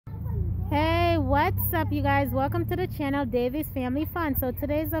What's up, you guys? Welcome to the channel, Davis Family Fun. So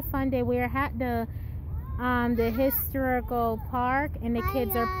today's a fun day. We're at the historical park, and the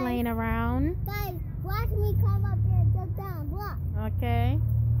kids are playing around. Guys, watch me come up there and jump down. Look. Okay.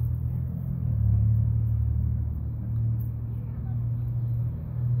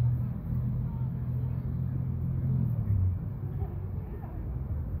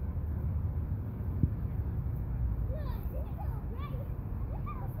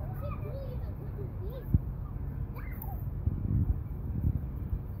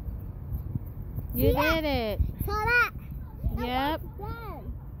 You did it. So that. Yep. Oh,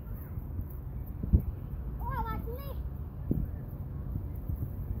 watch me.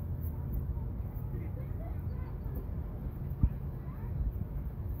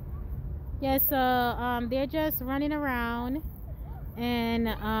 Yeah, so they're just running around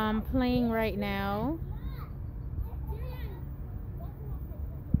and playing right now.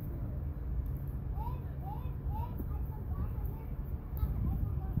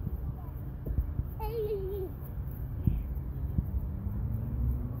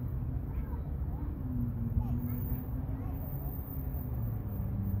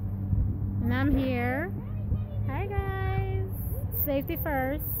 And I'm here. Hi guys. Safety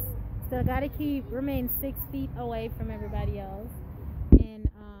first. Still gotta remain 6 feet away from everybody else. And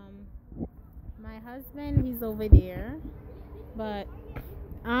my husband, he's over there, but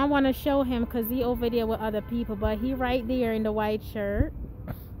I want to show him because he over there with other people. But he right there in the white shirt.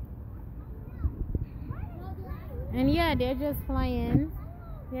 And yeah, they're just playing.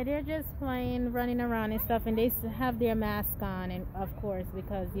 Yeah, they're just playing, running around and stuff, and they have their mask on, and of course,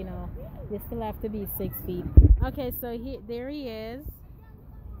 because you know they still have to be 6 feet. Okay, so there he is.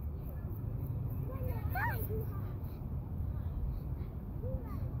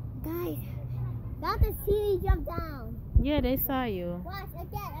 Guys, that's a see jump down. Yeah, they saw you. Watch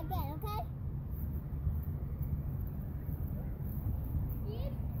again, okay?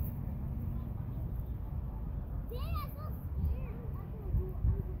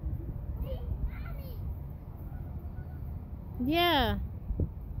 Yeah.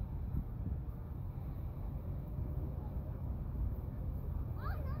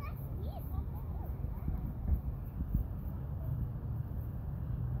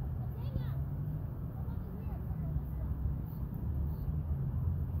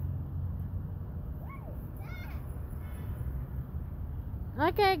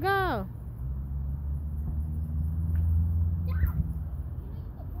 Okay, go.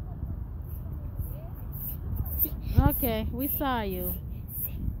 Okay, we saw you.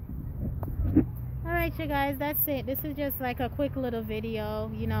 Alright, you guys, that's it. This is just like a quick little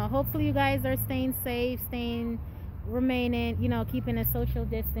video. You know, hopefully you guys are staying safe, remaining, you know, keeping a social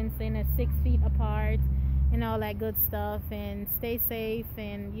distancing at 6 feet apart and all that good stuff. And stay safe,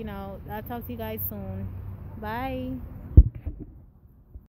 and you know, I'll talk to you guys soon. Bye.